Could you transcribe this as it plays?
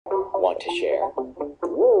Want to share?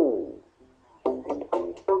 Woo!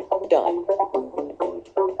 Done.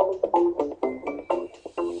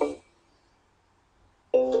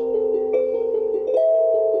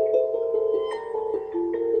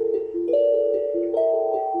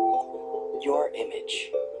 Your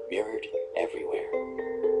image mirrored everywhere.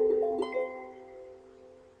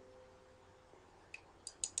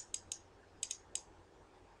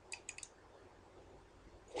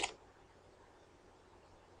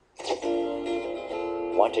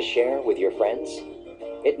 Want to share with your friends?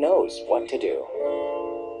 It knows what to do.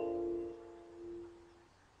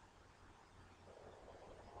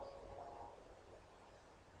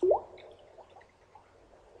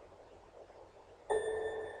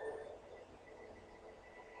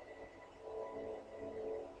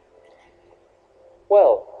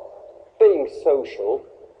 Well, being social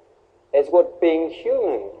is what being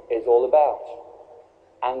human is all about,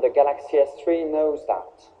 and the Galaxy S3 knows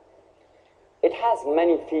that. It has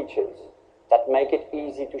many features that make it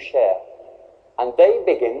easy to share, and they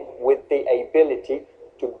begin with the ability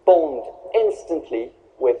to bond instantly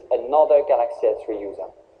with another Galaxy S3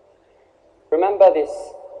 user. Remember this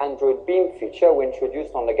Android Beam feature we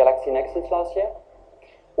introduced on the Galaxy Nexus last year?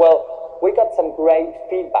 Well, we got some great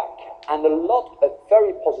feedback and a lot of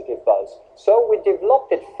very positive buzz, so we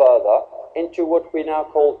developed it further into what we now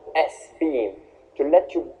call S-Beam, to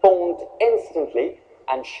let you bond instantly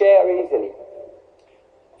and share easily.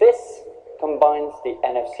 This combines the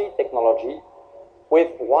NFC technology with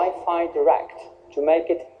Wi-Fi Direct to make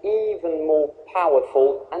it even more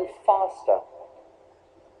powerful and faster.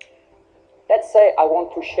 Let's say I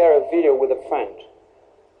want to share a video with a friend.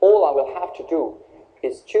 All I will have to do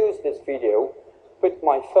is choose this video, put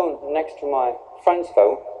my phone next to my friend's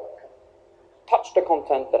phone, touch the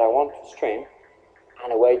content that I want to stream,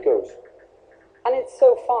 and away it goes. And it's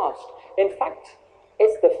so fast. In fact,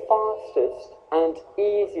 it's the fastest and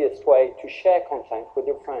easiest way to share content with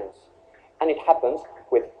your friends. And it happens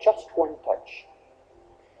with just one touch.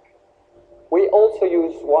 We also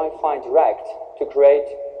use Wi-Fi Direct to create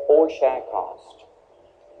AllShare Cast.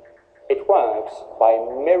 It works by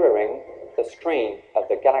mirroring the screen of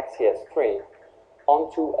the Galaxy S3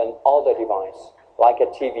 onto another device, like a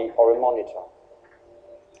TV or a monitor.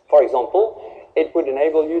 For example, it would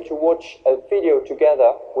enable you to watch a video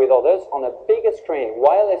together with others on a bigger screen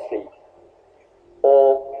wirelessly,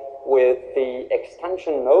 or with the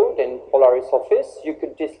extension mode in Polaris Office, you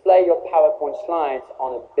could display your PowerPoint slides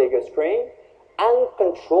on a bigger screen and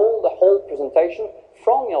control the whole presentation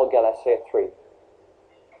from your Galaxy S3.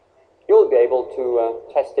 You'll be able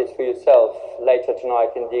to test this for yourself later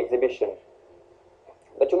tonight in the exhibition.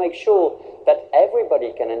 But to make sure that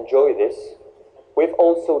everybody can enjoy this, we've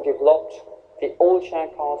also developed the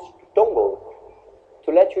AllShare Cast Dongle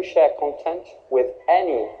to let you share content with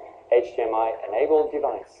any HDMI-enabled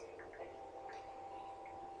device.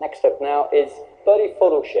 Next up now is Buddy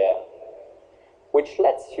Photo Share, which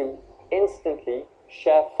lets you instantly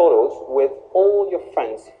share photos with all your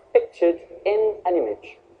friends pictured in an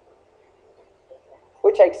image.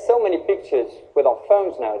 We take so many pictures with our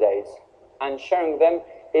phones nowadays, and sharing them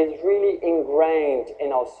is really ingrained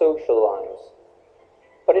in our social lives.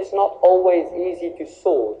 But it's not always easy to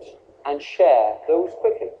sort and share those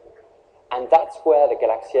quickly. And that's where the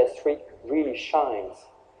Galaxy S3 really shines.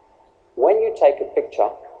 When you take a picture,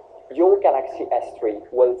 your Galaxy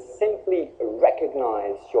S3 will simply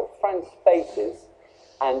recognize your friends' faces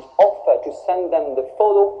and offer to send them the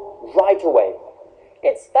photo right away.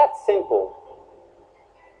 It's that simple.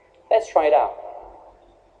 Let's try it out.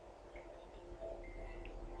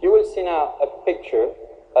 You will see now a picture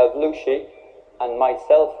of Lucy and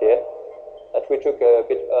myself here that we took a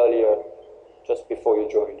bit earlier, just before you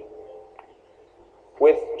joined.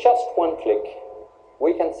 With just one click,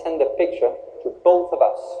 we can send a picture to both of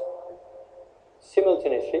us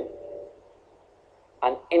simultaneously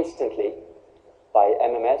and instantly by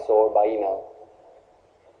MMS or by email.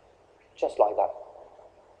 Just like that.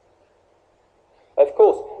 Of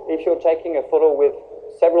course, if you're taking a photo with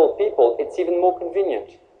several people, it's even more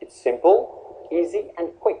convenient. It's simple, easy, and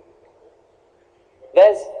quick.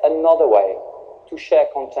 There's another way to share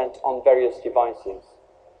content on various devices,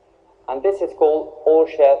 and this is called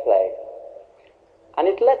AllShare Play. And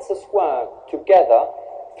it lets us work together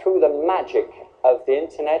through the magic of the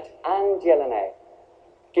internet and DLNA,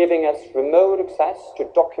 giving us remote access to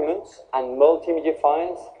documents and multimedia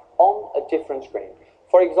files on a different screen.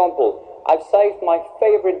 For example, I've saved my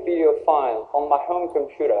favorite video file on my home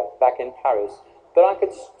computer back in Paris, but I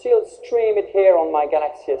could still stream it here on my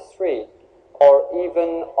Galaxy S3 or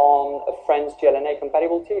even on a friend's DLNA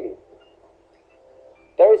compatible TV.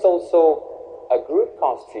 There is also a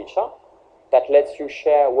groupcast feature that lets you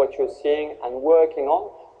share what you're seeing and working on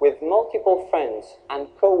with multiple friends and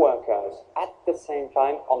co-workers at the same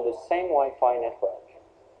time on the same Wi-Fi network.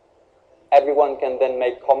 Everyone can then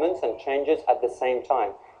make comments and changes at the same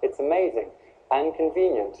time. It's amazing and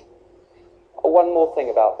convenient. One more thing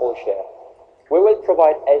about AllShare. We will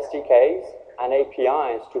provide SDKs and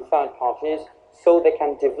APIs to third parties so they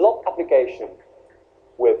can develop applications.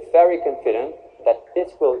 We're very confident that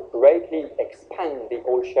this will greatly expand the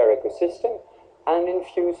AllShare ecosystem and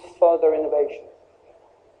infuse further innovation.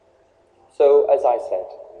 So, as I said,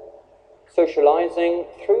 socializing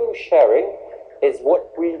through sharing is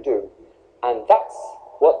what we do, and that's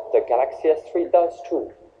what the Galaxy S3 does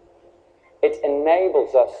too. It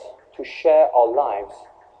enables us to share our lives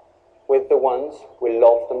with the ones we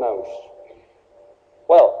love the most.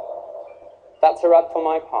 Well, that's a wrap for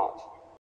my part.